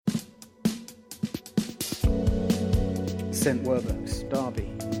St Werburgh's,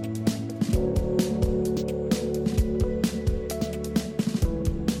 Derby.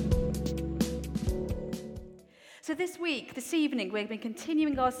 So this evening, we've been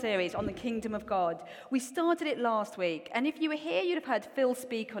continuing our series on the Kingdom of God. We started it last week, and if you were here, you'd have heard Phil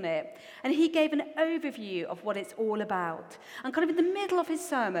speak on it. And he gave an overview of what it's all about. And kind of in the middle of his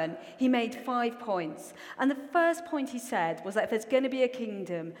sermon, he made 5 points. And the first point he said was that if there's going to be a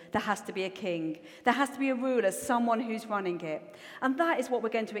kingdom, there has to be a king. There has to be a ruler, someone who's running it. And that is what we're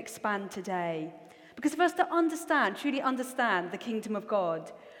going to expand today. Because for us to understand, truly understand the kingdom of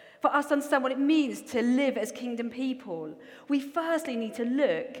God, for us to understand what it means to live as kingdom people, we firstly need to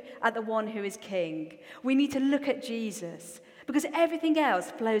look at the one who is king. We need to look at Jesus, because everything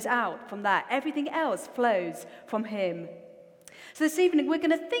else flows out from that. Everything else flows from him. So this evening, we're going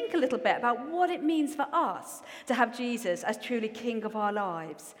to think a little bit about what it means for us to have Jesus as truly king of our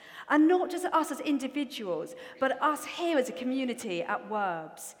lives. And not just us as individuals, but us here as a community at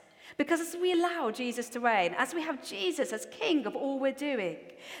Werbs. Because as we allow Jesus to reign, as we have Jesus as king of all we're doing,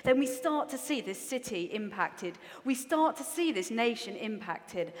 then we start to see this city impacted. We start to see this nation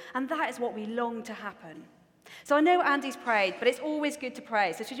impacted. And that is what we long to happen. So I know Andy's prayed, but it's always good to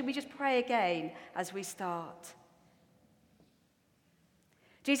pray. So should we just pray again as we start?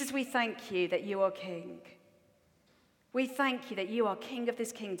 Jesus, we thank you that you are king. We thank you that you are king of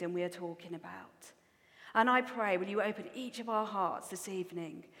this kingdom we are talking about. And I pray, will you open each of our hearts this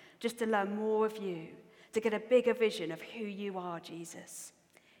evening just to learn more of you, to get a bigger vision of who you are, Jesus.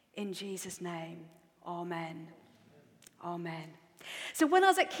 In Jesus' name, amen. Amen. So when I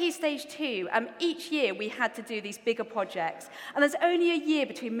was at Key Stage 2, each year we had to do these bigger projects. And there's only a year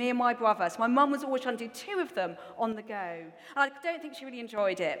between me and my brother, so my mum was always trying to do 2 of them on the go. And I don't think she really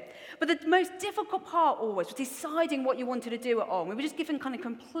enjoyed it. But the most difficult part always was deciding what you wanted to do it on. We were just given kind of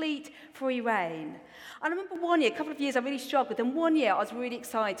complete free rein. I remember one year, a couple of years, I really struggled. And one year I was really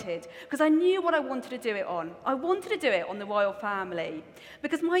excited because I knew what I wanted to do it on. I wanted to do it on the royal family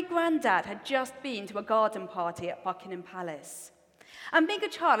because my granddad had just been to a garden party at Buckingham Palace. And being a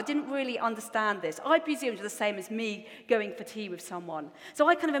child, I didn't really understand this. I presumed it was the same as me going for tea with someone. So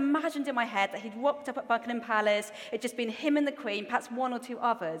I kind of imagined in my head that he'd rocked up at Buckingham Palace, it'd just been him and the Queen, perhaps 1 or 2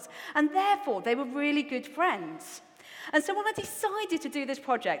 others, and therefore they were really good friends. And so when I decided to do this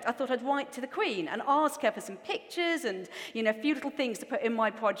project, I thought I'd write to the Queen and ask her for some pictures and, a few little things to put in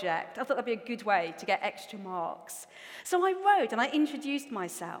my project. I thought that'd be a good way to get extra marks. So I wrote and I introduced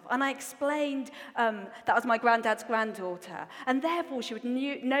myself and I explained that I was my granddad's granddaughter and therefore she would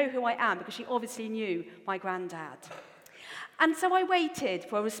know who I am because she obviously knew my granddad. And so I waited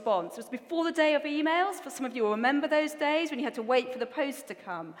for a response. It was before the day of emails. For some of you will remember those days when you had to wait for the post to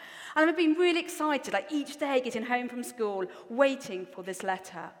come. And I've been really excited, like each day getting home from school, waiting for this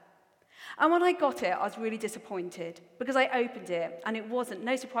letter. And when I got it, I was really disappointed because I opened it and it wasn't,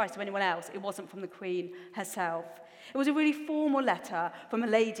 no surprise to anyone else, it wasn't from the Queen herself. It was a really formal letter from a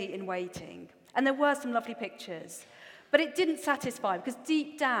lady in waiting. And there were some lovely pictures. But it didn't satisfy because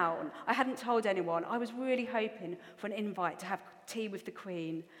deep down, I hadn't told anyone. I was really hoping for an invite to have tea with the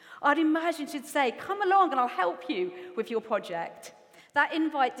Queen. I'd imagined she'd say, come along and I'll help you with your project. That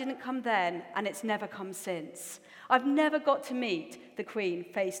invite didn't come then, and it's never come since. I've never got to meet the Queen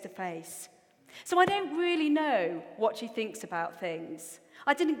face to face. So I don't really know what she thinks about things.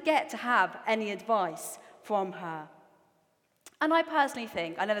 I didn't get to have any advice from her. And I personally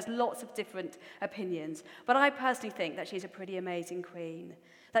think, I know there's lots of different opinions, but I personally think that she's a pretty amazing queen,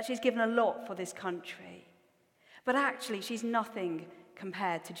 that she's given a lot for this country. But actually, she's nothing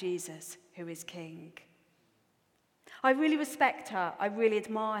compared to Jesus, who is king. I really respect her, I really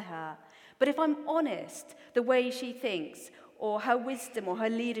admire her, but if I'm honest, the way she thinks, or her wisdom, or her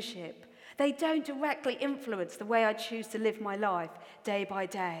leadership, they don't directly influence the way I choose to live my life day by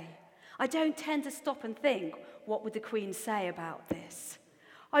day. I don't tend to stop and think, what would the Queen say about this?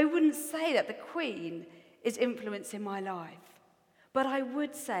 I wouldn't say that the Queen is influencing my life, but I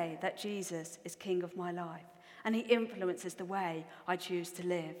would say that Jesus is king of my life, and he influences the way I choose to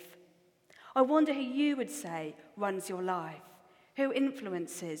live. I wonder who you would say runs your life, who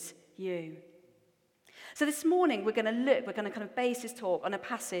influences you. So this morning we're going to kind of base this talk on a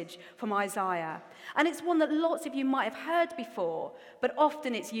passage from Isaiah. And it's one that lots of you might have heard before, but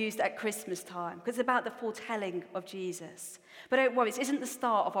often it's used at Christmas time because it's about the foretelling of Jesus. But don't worry, this isn't the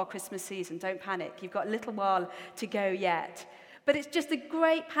start of our Christmas season, don't panic. You've got a little while to go yet. But it's just a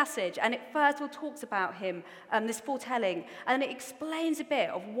great passage, and it first of all talks about him, this foretelling, and it explains a bit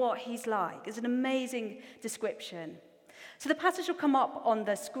of what he's like. It's an amazing description. So the passage will come up on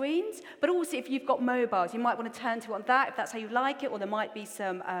the screens, but also if you've got mobiles, you might want to turn to on that if that's how you like it, or there might be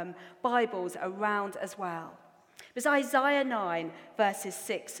some Bibles around as well. It's Isaiah 9, verses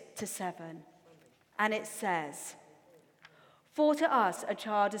 6 to 7. And it says, "For to us a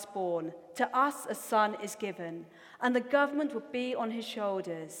child is born, to us a son is given, and the government will be on his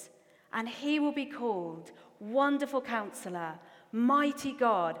shoulders. And he will be called Wonderful Counselor, Mighty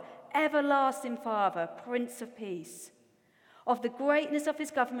God, Everlasting Father, Prince of Peace. Of the greatness of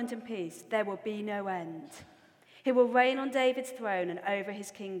his government and peace there will be no end. He will reign on David's throne and over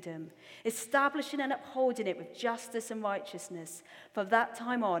his kingdom, establishing and upholding it with justice and righteousness from that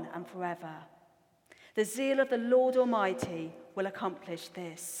time on and forever. The zeal of the Lord Almighty will accomplish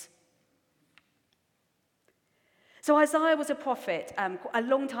this." So Isaiah was a prophet a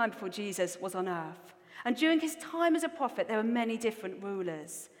long time before Jesus was on earth. And during his time as a prophet, there were many different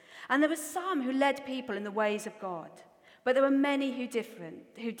rulers. And there were some who led people in the ways of God. But there were many who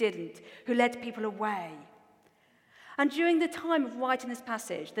didn't, who led people away. And during the time of writing this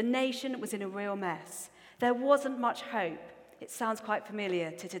passage, the nation was in a real mess. There wasn't much hope. It sounds quite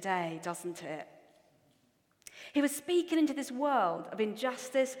familiar to today, doesn't it? He was speaking into this world of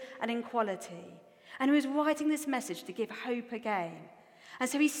injustice and inequality. And he was writing this message to give hope again. And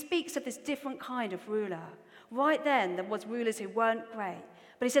so he speaks of this different kind of ruler. Right then, there was rulers who weren't great.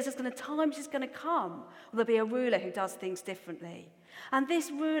 But he says there's going to times is going to come where there'll be a ruler who does things differently. And this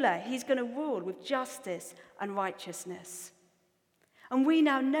ruler, he's going to rule with justice and righteousness. And we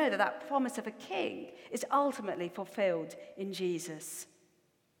now know that that promise of a king is ultimately fulfilled in Jesus.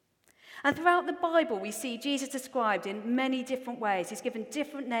 And throughout the Bible, we see Jesus described in many different ways. He's given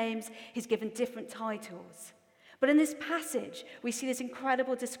different names, he's given different titles. But in this passage, we see this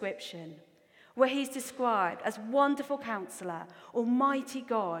incredible description where he's described as Wonderful Counselor, Almighty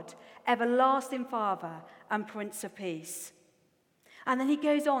God, Everlasting Father, and Prince of Peace. And then he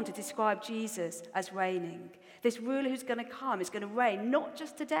goes on to describe Jesus as reigning. This ruler who's going to come is going to reign not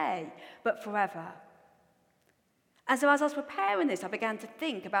just today, but forever. And so as I was preparing this, I began to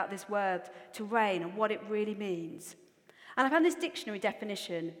think about this word to reign and what it really means. And I found this dictionary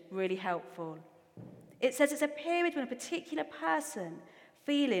definition really helpful. It says it's a period when a particular person,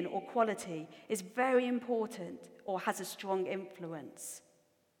 feeling, or quality is very important or has a strong influence.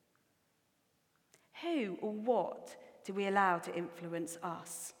 Who or what do we allow to influence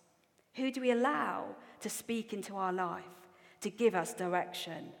us? Who do we allow to speak into our life, to give us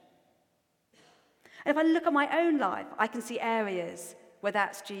direction? And if I look at my own life, I can see areas where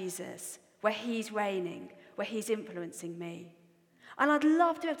that's Jesus, where he's reigning, where he's influencing me. And I'd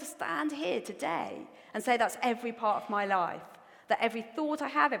love to be able to stand here today and say that's every part of my life, that every thought I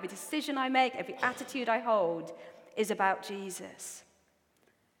have, every decision I make, every attitude I hold is about Jesus.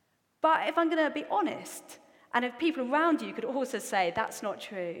 But if I'm going to be honest, and if people around you could also say that's not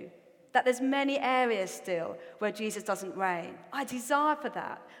true, that there's many areas still where Jesus doesn't reign. I desire for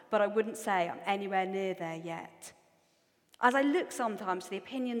that, but I wouldn't say I'm anywhere near there yet. As I look sometimes to the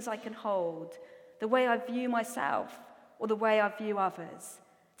opinions I can hold, the way I view myself, or the way I view others,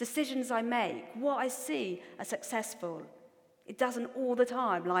 decisions I make, what I see as successful, it doesn't all the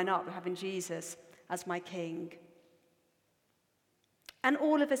time line up with having Jesus as my king. And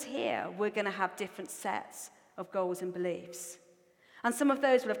all of us here, we're going to have different sets of goals and beliefs. And some of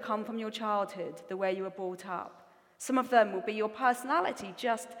those will have come from your childhood, the way you were brought up. Some of them will be your personality,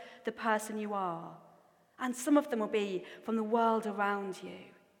 just the person you are. And some of them will be from the world around you.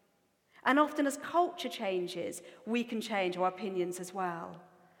 And often as culture changes, we can change our opinions as well.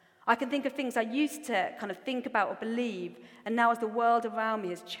 I can think of things I used to kind of think about or believe, and now as the world around me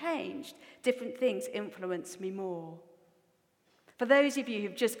has changed, different things influence me more. For those of you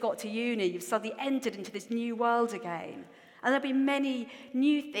who've just got to uni, you've suddenly entered into this new world again, and there'll be many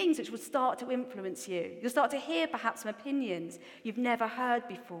new things which will start to influence you. You'll start to hear perhaps some opinions you've never heard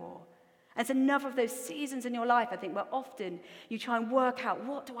before. And it's another of those seasons in your life, I think, where often you try and work out,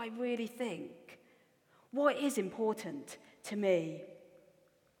 what do I really think? What is important to me?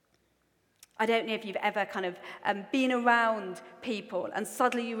 I don't know if you've ever kind of been around people and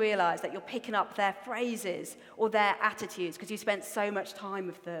suddenly you realize that you're picking up their phrases or their attitudes because you spent so much time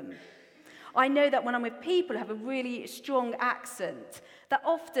with them. I know that when I'm with people who have a really strong accent, that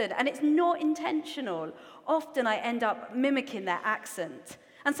often, and it's not intentional, often I end up mimicking their accent.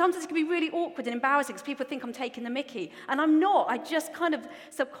 And sometimes it can be really awkward and embarrassing because people think I'm taking the mickey. And I'm not. I just kind of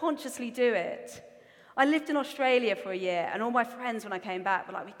subconsciously do it. I lived in Australia for a year, and all my friends when I came back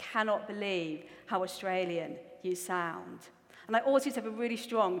were like, we cannot believe how Australian you sound. And I also used to have a really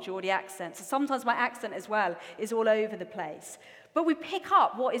strong Geordie accent. So sometimes my accent as well is all over the place. But we pick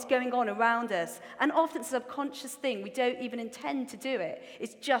up what is going on around us. And often it's a subconscious thing. We don't even intend to do it.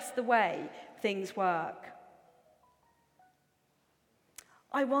 It's just the way things work.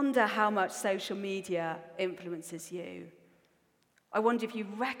 I wonder how much social media influences you. I wonder if you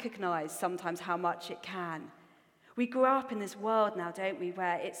recognize sometimes how much it can. We grew up in this world now, don't we,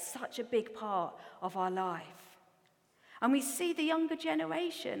 where it's such a big part of our life. And we see the younger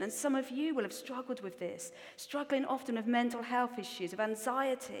generation, and some of you will have struggled with this, struggling often with mental health issues, of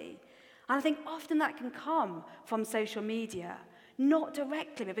anxiety. And I think often that can come from social media, not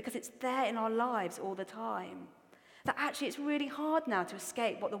directly, but because it's there in our lives all the time. That actually it's really hard now to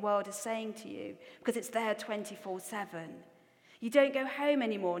escape what the world is saying to you, because it's there 24/7. You don't go home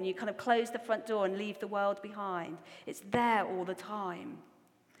anymore and you kind of close the front door and leave the world behind. It's there all the time.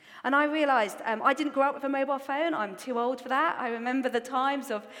 And I realized I didn't grow up with a mobile phone. I'm too old for that. I remember the times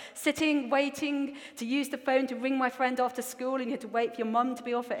of sitting, waiting to use the phone to ring my friend after school, and you had to wait for your mum to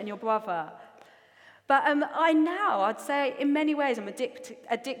be off it and your brother. But I'd say in many ways I'm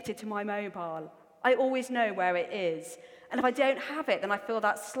addicted to my mobile. I always know where it is. And if I don't have it, then I feel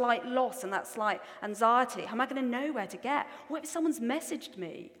that slight loss and that slight anxiety. How am I going to know where to get? What if someone's messaged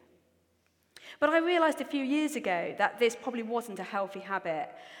me? But I realized a few years ago that this probably wasn't a healthy habit.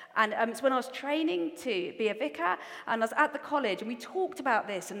 And it's when I was training to be a vicar, and I was at the college, and we talked about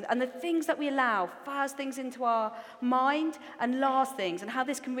this, and the things that we allow, first things into our mind, and last things, and how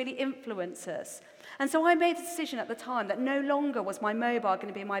this can really influence us. And so I made the decision at the time that no longer was my mobile going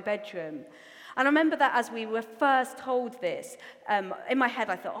to be in my bedroom. And I remember that as we were first told this, in my head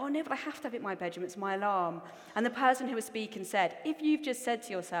I thought, oh no, but I have to have it in my bedroom, it's my alarm. And the person who was speaking said, if you've just said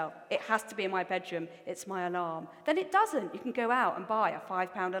to yourself, it has to be in my bedroom, it's my alarm, then it doesn't. You can go out and buy a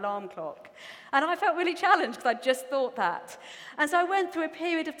 £5 alarm clock. And I felt really challenged because I just thought that. And so I went through a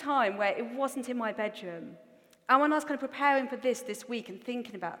period of time where it wasn't in my bedroom. And when I was kind of preparing for this week and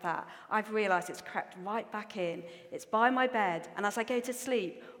thinking about that, I've realised it's crept right back in. It's by my bed, and as I go to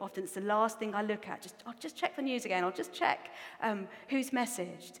sleep, often it's the last thing I look at. I'll just check the news again. I'll just check who's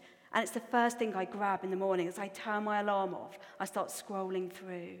messaged. And it's the first thing I grab in the morning. As I turn my alarm off, I start scrolling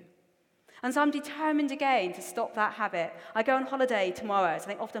through. And so I'm determined again to stop that habit. I go on holiday tomorrow, so I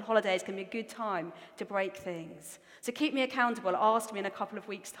think often holidays can be a good time to break things. So keep me accountable. Ask me in a couple of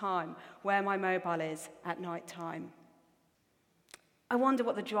weeks' time where my mobile is at night time. I wonder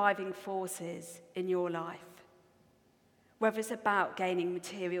what the driving force is in your life. Whether it's about gaining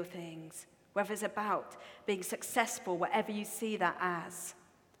material things, whether it's about being successful, whatever you see that as,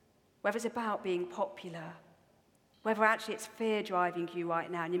 whether it's about being popular, whether actually it's fear driving you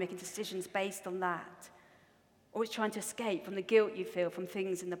right now and you're making decisions based on that, or it's trying to escape from the guilt you feel from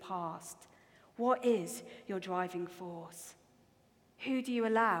things in the past. What is your driving force? Who do you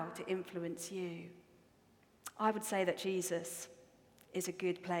allow to influence you? I would say that Jesus is a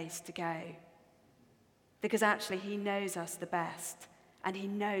good place to go, because actually he knows us the best and he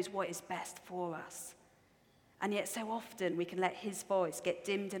knows what is best for us. And yet so often we can let his voice get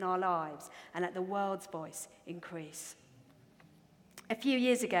dimmed in our lives and let the world's voice increase. A few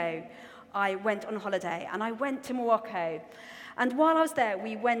years ago, I went on holiday and I went to Morocco. And while I was there,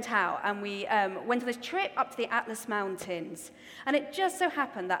 we went out and we went on this trip up to the Atlas Mountains. And it just so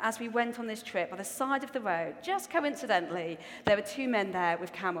happened that as we went on this trip, by the side of the road, just coincidentally, there were two men there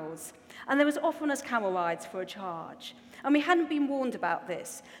with camels. And there was offering us camel rides for a charge. And we hadn't been warned about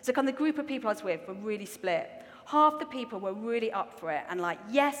this. So kind of the group of people I was with were really split. Half the people were really up for it and like,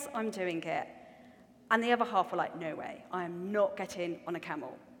 yes, I'm doing it. And the other half were like, no way, I am not getting on a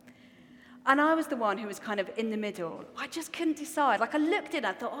camel. And I was the one who was kind of in the middle. I just couldn't decide. Like I looked at it and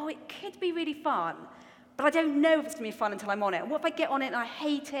I thought, oh, it could be really fun. But I don't know if it's going to be fun until I'm on it. And what if I get on it and I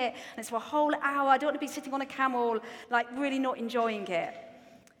hate it and it's for a whole hour? I don't want to be sitting on a camel, like really not enjoying it.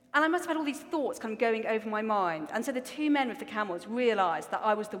 And I must have had all these thoughts kind of going over my mind. And so the two men with the camels realised that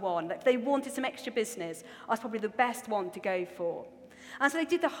I was the one, that if they wanted some extra business, I was probably the best one to go for. And so they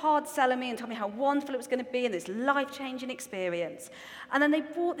did the hard sell on me and told me how wonderful it was going to be and this life-changing experience. And then they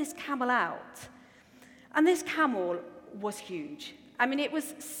brought this camel out. And this camel was huge. I mean, it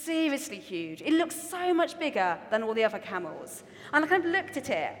was seriously huge. It looked so much bigger than all the other camels. And I kind of looked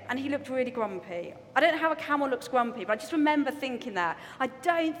at it, and he looked really grumpy. I don't know how a camel looks grumpy, but I just remember thinking that. I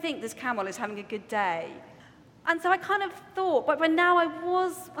don't think this camel is having a good day. And so I kind of thought, but when now I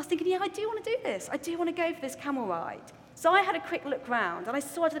was thinking, yeah, I do want to do this. I do want to go for this camel ride. So I had a quick look round, and I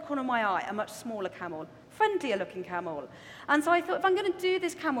saw out of the corner of my eye a much smaller camel, friendlier looking camel. And so I thought, if I'm going to do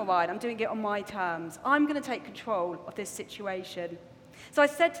this camel ride, I'm doing it on my terms. I'm going to take control of this situation. So I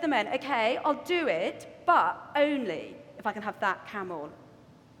said to the men, okay, I'll do it, but only if I can have that camel.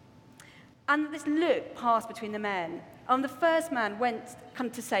 And this look passed between the men. And the first man went kind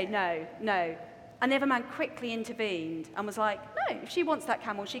of to say, no. And the other man quickly intervened and was like, no, if she wants that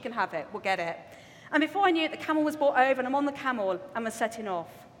camel, she can have it, we'll get it. And before I knew it, the camel was brought over, and I'm on the camel and was setting off.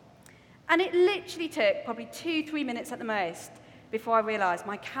 And it literally took probably 2-3 minutes at the most before I realized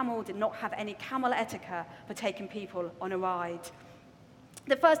my camel did not have any camel etiquette for taking people on a ride.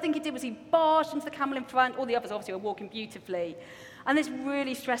 The first thing he did was he barged into the camel in front. All the others obviously were walking beautifully. And this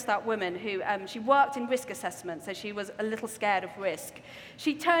really stressed out woman who, she worked in risk assessment, so she was a little scared of risk.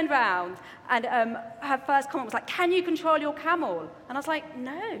 She turned around and her first comment was like, "Can you control your camel?" And I was like,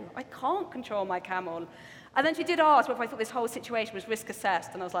 "No, I can't control my camel." And then she did ask whether I thought this whole situation was risk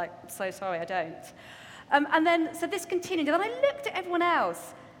assessed, and I was like, "I'm so sorry, I don't." So this continued, and then I looked at everyone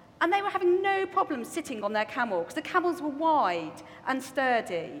else, and they were having no problem sitting on their camel, because the camels were wide and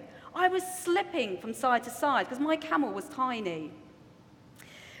sturdy. I was slipping from side to side, because my camel was tiny.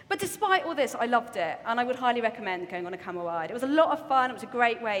 But despite all this, I loved it, and I would highly recommend going on a camel ride. It was a lot of fun. It was a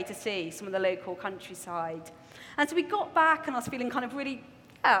great way to see some of the local countryside. And so we got back, and I was feeling kind of really,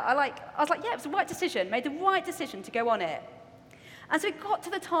 I was like, yeah, it was the right decision, made the right decision to go on it. And so it got to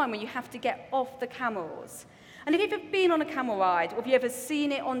the time when you have to get off the camels. And if you've ever been on a camel ride, or if you've ever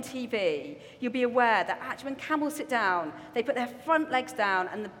seen it on TV, you'll be aware that actually when camels sit down, they put their front legs down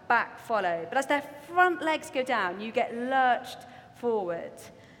and the back follow. But as their front legs go down, you get lurched forward.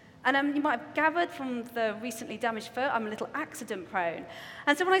 And you might have gathered from the recently damaged foot, I'm a little accident prone.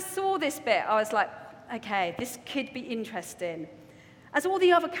 And so when I saw this bit, I was like, okay, this could be interesting. As all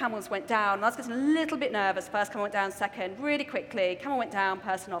the other camels went down, I was getting a little bit nervous. First camel went down, second, really quickly. Camel went down,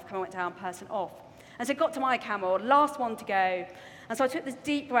 person off, camel went down, person off. And so it got to my camel, last one to go. And so I took this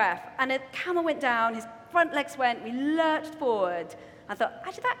deep breath, and the camel went down, his front legs went, we lurched forward. I thought,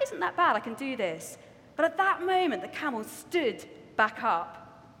 actually, that isn't that bad, I can do this. But at that moment, the camel stood back up.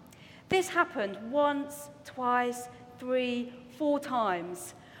 This happened once, twice, 3, 4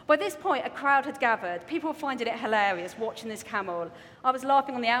 times. By this point, a crowd had gathered. People were finding it hilarious watching this camel. I was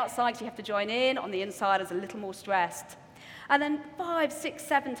laughing on the outside because you have to join in. On the inside, I was a little more stressed. And then 5, 6,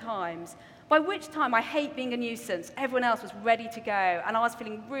 7 times, by which time I hate being a nuisance. Everyone else was ready to go, and I was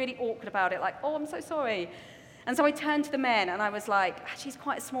feeling really awkward about it, like, oh, I'm so sorry. And so I turned to the men, and I was like, actually, he's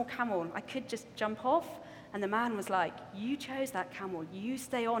quite a small camel. I could just jump off. And the man was like, you chose that camel. You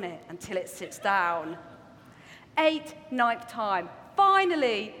stay on it until it sits down. 8th, 9th time.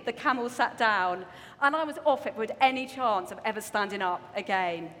 Finally, the camel sat down, and I was off it with any chance of ever standing up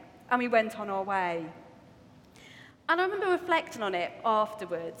again. And we went on our way. And I remember reflecting on it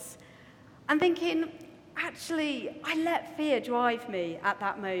afterwards and thinking, actually, I let fear drive me at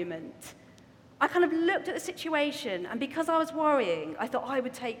that moment. I kind of looked at the situation, and because I was worrying, I thought I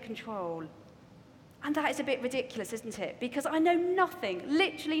would take control. And that is a bit ridiculous, isn't it? Because I know nothing,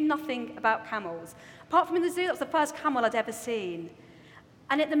 literally nothing about camels. Apart from in the zoo, that was the first camel I'd ever seen.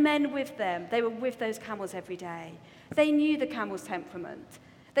 And yet the men with them, they were with those camels every day. They knew the camel's temperament.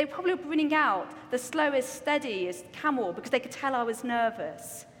 They probably were bringing out the slowest, steadiest camel because they could tell I was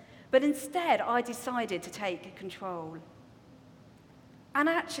nervous. But instead, I decided to take control. And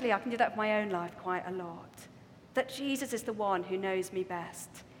actually, I can do that with my own life quite a lot. That Jesus is the one who knows me best.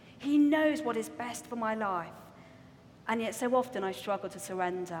 He knows what is best for my life. And yet so often I struggle to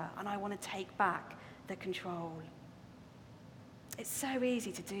surrender, and I want to take back the control. It's so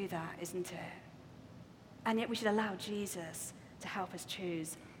easy to do that, isn't it? And yet we should allow Jesus to help us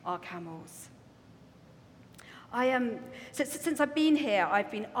choose our camels. Since I've been here,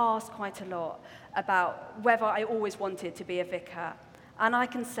 I've been asked quite a lot about whether I always wanted to be a vicar. And I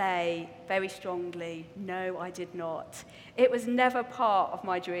can say very strongly, no, I did not. It was never part of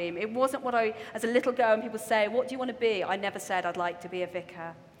my dream. It wasn't what as a little girl, when people say, what do you want to be? I never said I'd like to be a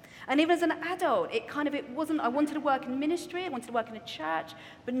vicar. And even as an adult, it wasn't, I wanted to work in ministry, I wanted to work in a church,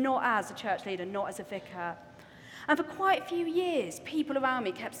 but not as a church leader, not as a vicar. And for quite a few years, people around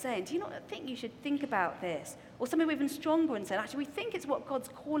me kept saying, do you not think you should think about this? Or some were even stronger and said, actually, we think it's what God's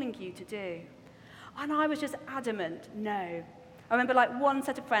calling you to do. And I was just adamant, no. I remember one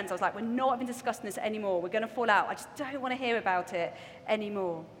set of friends, I was like, we're not even discussing this anymore. We're going to fall out. I just don't want to hear about it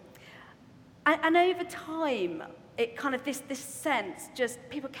anymore. And over time, it kind of this sense, just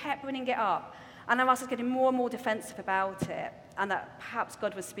people kept bringing it up. And I was getting more and more defensive about it, and that perhaps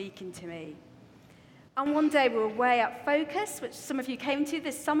God was speaking to me. And one day we were away at Focus, which some of you came to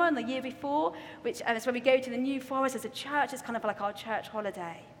this summer and the year before, and it's where we go to the New Forest as a church. It's kind of like our church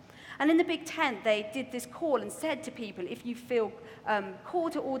holiday. And in the big tent, they did this call and said to people, if you feel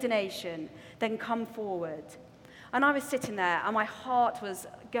called to ordination, then come forward. And I was sitting there, and my heart was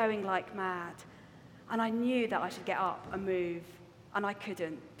going like mad. And I knew that I should get up and move. And I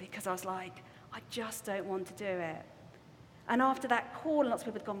couldn't, because I was like, I just don't want to do it. And after that call, and lots of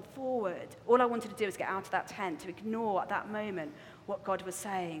people had gone forward, all I wanted to do was get out of that tent, to ignore at that moment what God was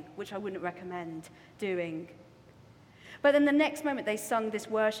saying, which I wouldn't recommend doing. But then the next moment, they sung this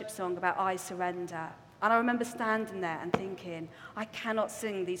worship song about I surrender. And I remember standing there and thinking, I cannot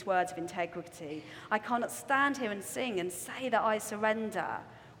sing these words of integrity. I cannot stand here and sing and say that I surrender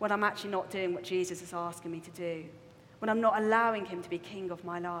when I'm actually not doing what Jesus is asking me to do, when I'm not allowing him to be king of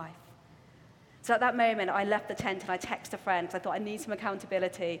my life. So at that moment, I left the tent and I texted a friend because I thought I need some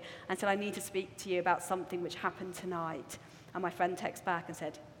accountability and said, I need to speak to you about something which happened tonight. And my friend texted back and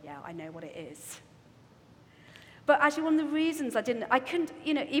said, yeah, I know what it is. But actually, one of the reasons I couldn't,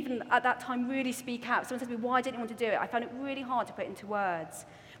 even at that time really speak out. Someone said to me, why didn't you want to do it? I found it really hard to put into words.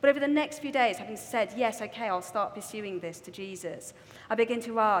 But over the next few days, having said, yes, okay, I'll start pursuing this to Jesus, I began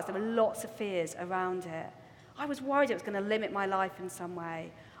to realize there were lots of fears around it. I was worried it was going to limit my life in some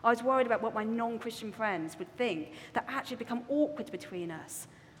way. I was worried about what my non-Christian friends would think, that actually become awkward between us.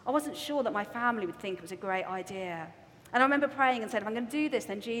 I wasn't sure that my family would think it was a great idea. And I remember praying and saying, if I'm going to do this,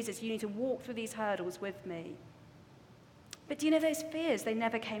 then Jesus, you need to walk through these hurdles with me. But do you know those fears, they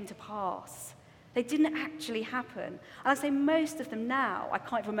never came to pass. They didn't actually happen. And I say most of them now, I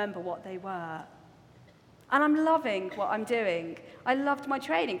can't remember what they were. And I'm loving what I'm doing. I loved my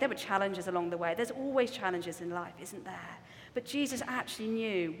training. There were challenges along the way. There's always challenges in life, isn't there? But Jesus actually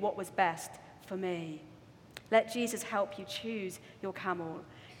knew what was best for me. Let Jesus help you choose your camel.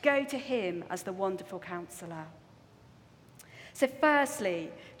 Go to him as the wonderful counselor. So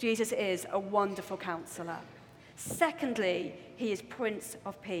firstly, Jesus is a wonderful counselor. Secondly, he is Prince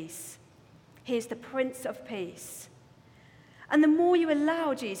of Peace. He is the Prince of Peace. And the more you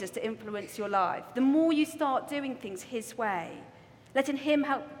allow Jesus to influence your life, the more you start doing things his way, letting him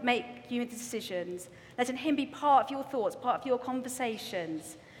help make you decisions, letting him be part of your thoughts, part of your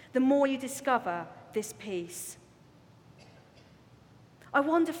conversations, the more you discover this peace. I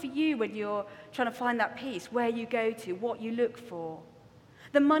wonder for you when you're trying to find that peace, where you go to, what you look for.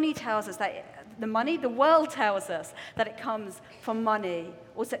 The world tells us that it comes from money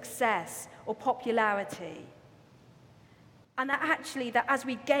or success or popularity. And that as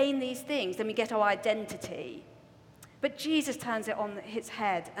we gain these things, then we get our identity. But Jesus turns it on its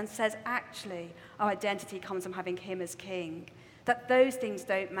head and says, actually, our identity comes from having him as king, that those things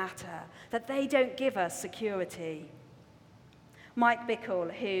don't matter, that they don't give us security. Mike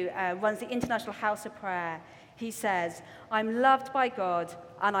Bickle, who runs the International House of Prayer, he says, I'm loved by God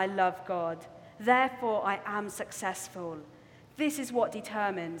and I love God. Therefore, I am successful. This is what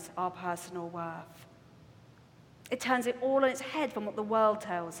determines our personal worth. It turns it all on its head from what the world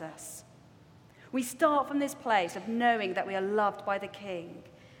tells us. We start from this place of knowing that we are loved by the King,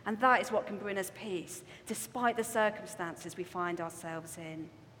 and that is what can bring us peace, despite the circumstances we find ourselves in.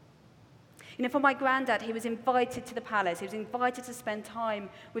 For my granddad, he was invited to the palace. He was invited to spend time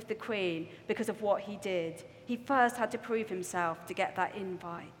with the Queen because of what he did. He first had to prove himself to get that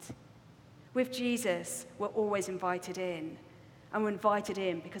invite. With Jesus, we're always invited in, and we're invited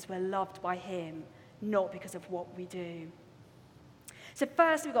in because we're loved by him, not because of what we do. So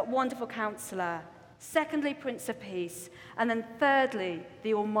first, we've got wonderful counselor. Secondly, Prince of Peace. And then thirdly,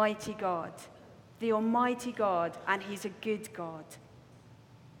 the Almighty God. The Almighty God, and he's a good God.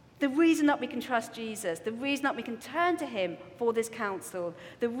 The reason that we can trust Jesus, the reason that we can turn to him for this counsel,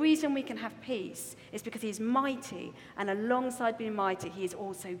 the reason we can have peace is because he is mighty, and alongside being mighty, he is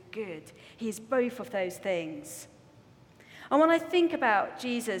also good. He is both of those things. And when I think about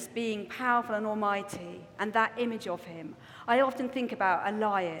Jesus being powerful and almighty and that image of him, I often think about a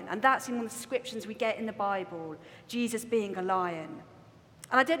lion, and that's in one of the descriptions we get in the Bible, Jesus being a lion.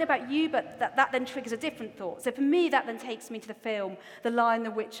 And I don't know about you, but that then triggers a different thought. So for me, that then takes me to the film, The Lion,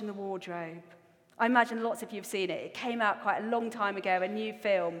 the Witch, and the Wardrobe. I imagine lots of you have seen it. It came out quite a long time ago, a new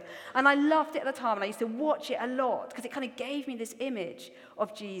film. And I loved it at the time, and I used to watch it a lot because it kind of gave me this image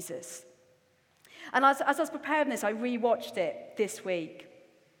of Jesus. And as I was preparing this, I rewatched it this week.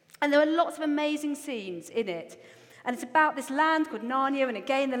 And there were lots of amazing scenes in it. And it's about this land called Narnia, and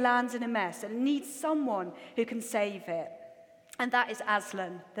again, the land's in a mess, and it needs someone who can save it. And that is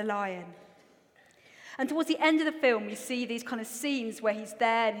Aslan, the lion. And towards the end of the film, you see these kind of scenes where he's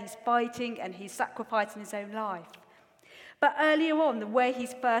there and he's fighting and he's sacrificing his own life. But earlier on, the way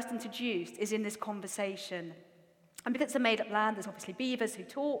he's first introduced is in this conversation. And because it's a made-up land, there's obviously beavers who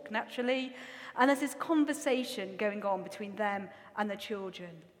talk naturally. And there's this conversation going on between them and the children.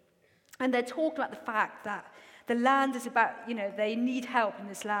 And they're talking about the fact that the land is about, they need help in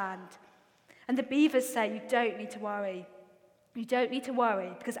this land. And the beavers say, you don't need to worry. You don't need to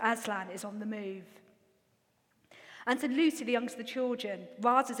worry because Aslan is on the move. And to Lucy, the youngest of the children,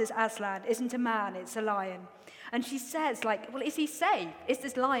 Raza says Aslan isn't a man, it's a lion. And she says, well, is he safe? Is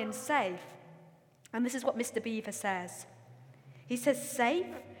this lion safe? And this is what Mr. Beaver says. He says, safe?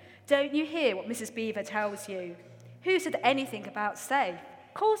 Don't you hear what Mrs. Beaver tells you? Who said anything about safe?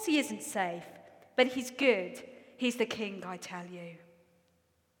 Of course he isn't safe, but he's good. He's the king, I tell you.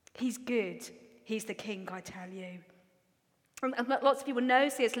 He's good. He's the king, I tell you. And lots of people know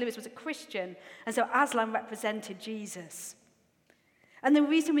C.S. Lewis was a Christian, and so Aslan represented Jesus. And the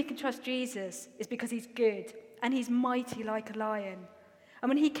reason we can trust Jesus is because he's good, and he's mighty like a lion. And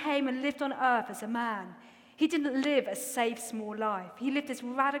when he came and lived on earth as a man, he didn't live a safe, small life. He lived this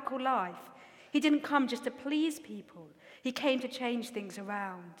radical life. He didn't come just to please people. He came to change things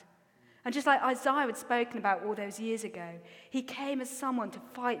around. And just like Isaiah had spoken about all those years ago, he came as someone to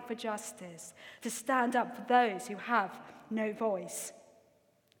fight for justice, to stand up for those who have no voice.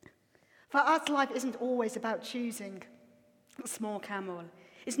 For us, life isn't always about choosing a small camel.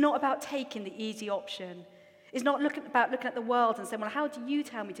 It's not about taking the easy option. It's not about looking at the world and saying, well, how do you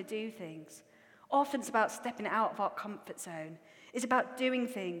tell me to do things? Often it's about stepping out of our comfort zone. It's about doing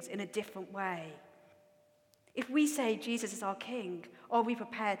things in a different way. If we say Jesus is our king, are we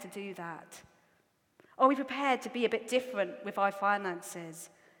prepared to do that? Are we prepared to be a bit different with our finances?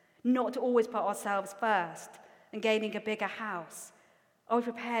 Not to always put ourselves first and gaining a bigger house? Are we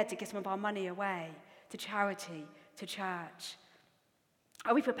prepared to give some of our money away to charity, to church?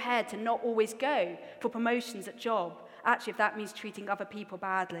 Are we prepared to not always go for promotions at job, actually if that means treating other people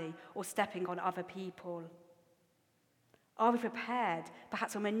badly or stepping on other people? Are we prepared,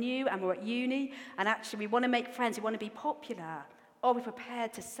 perhaps when we're new and we're at uni and actually we want to make friends, we want to be popular? Are we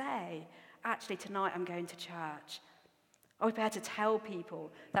prepared to say, actually tonight I'm going to church? Are we prepared to tell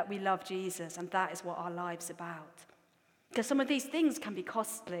people that we love Jesus and that is what our life's about? Because some of these things can be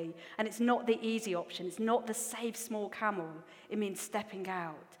costly, and it's not the easy option. It's not the safe small camel. It means stepping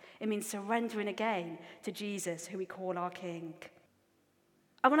out. It means surrendering again to Jesus, who we call our King.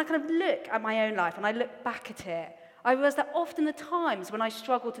 And when I kind of look at my own life and I look back at it, I realize that often the times when I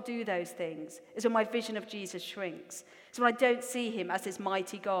struggle to do those things is when my vision of Jesus shrinks. It's when I don't see him as this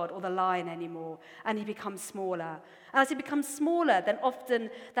mighty God or the lion anymore, and he becomes smaller. And as he becomes smaller, then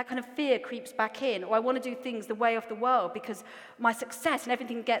often that kind of fear creeps back in, or I want to do things the way of the world because my success and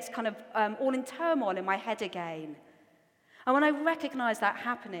everything gets kind of all in turmoil in my head again. And when I recognize that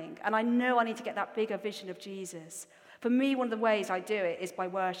happening, and I know I need to get that bigger vision of Jesus, for me, one of the ways I do it is by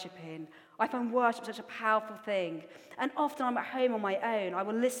worshiping. I find worship such a powerful thing. And often I'm at home on my own. I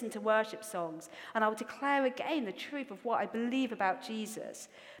will listen to worship songs and I will declare again the truth of what I believe about Jesus.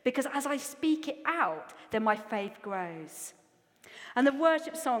 Because as I speak it out, then my faith grows. And the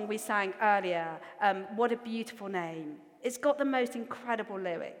worship song we sang earlier, What a Beautiful Name, it's got the most incredible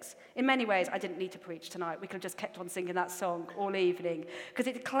lyrics. In many ways, I didn't need to preach tonight. We could have just kept on singing that song all evening because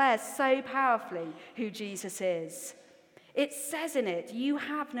it declares so powerfully who Jesus is. It says in it, you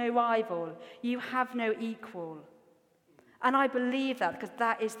have no rival, you have no equal. And I believe that because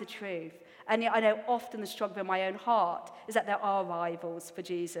that is the truth. And yet I know often the struggle in my own heart is that there are rivals for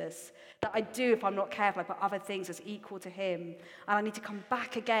Jesus. That I do, if I'm not careful, I put other things as equal to him. And I need to come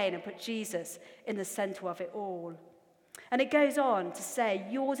back again and put Jesus in the center of it all. And it goes on to say,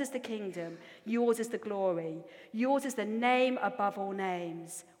 yours is the kingdom, yours is the glory, yours is the name above all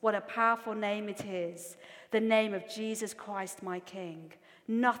names. What a powerful name it is, the name of Jesus Christ, my King.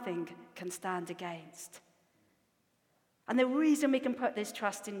 Nothing can stand against. And the reason we can put this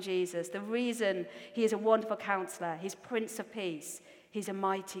trust in Jesus, the reason he is a wonderful counselor, he's Prince of Peace, he's a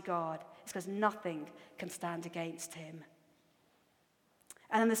mighty God, is because nothing can stand against him.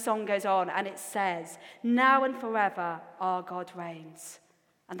 And then the song goes on and it says, now and forever our God reigns.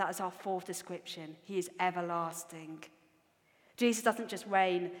 And that is our fourth description. He is everlasting. Jesus doesn't just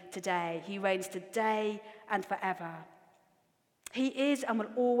reign today. He reigns today and forever. He is and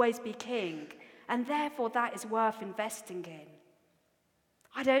will always be king. And therefore that is worth investing in.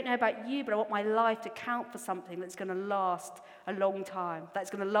 I don't know about you, but I want my life to count for something that's going to last a long time. That's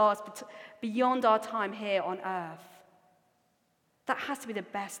going to last beyond our time here on earth. That has to be the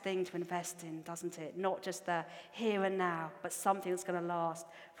best thing to invest in, doesn't it? Not just the here and now, but something that's going to last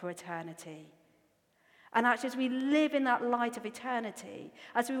for eternity. And actually, as we live in that light of eternity,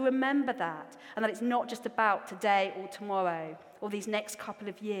 as we remember that, and that it's not just about today or tomorrow or these next couple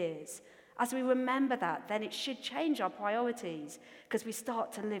of years, as we remember that, then it should change our priorities because we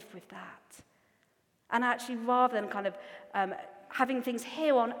start to live with that. And actually, rather than kind of having things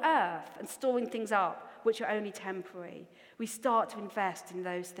here on earth and storing things up, which are only temporary, we start to invest in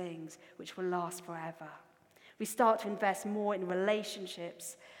those things which will last forever. We start to invest more in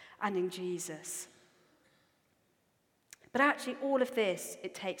relationships and in Jesus. But actually, all of this,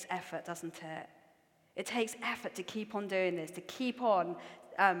 it takes effort, doesn't it? It takes effort to keep on doing this, to keep on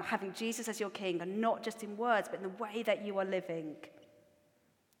having Jesus as your king, and not just in words, but in the way that you are living.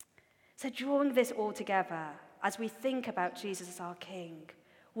 So drawing this all together, as we think about Jesus as our king,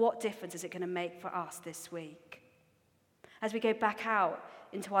 what difference is it going to make for us this week? As we go back out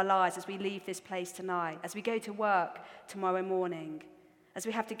into our lives, as we leave this place tonight, as we go to work tomorrow morning, as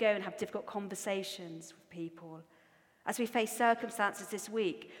we have to go and have difficult conversations with people, as we face circumstances this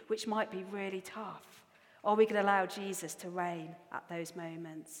week which might be really tough, are we going to allow Jesus to reign at those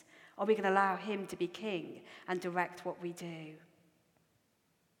moments? Are we going to allow him to be king and direct what we do?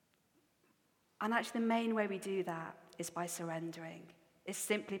 And actually the main way we do that is by surrendering. It's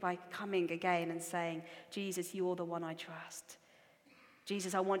simply by coming again and saying, Jesus, you're the one I trust.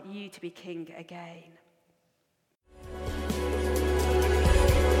 Jesus, I want you to be king again.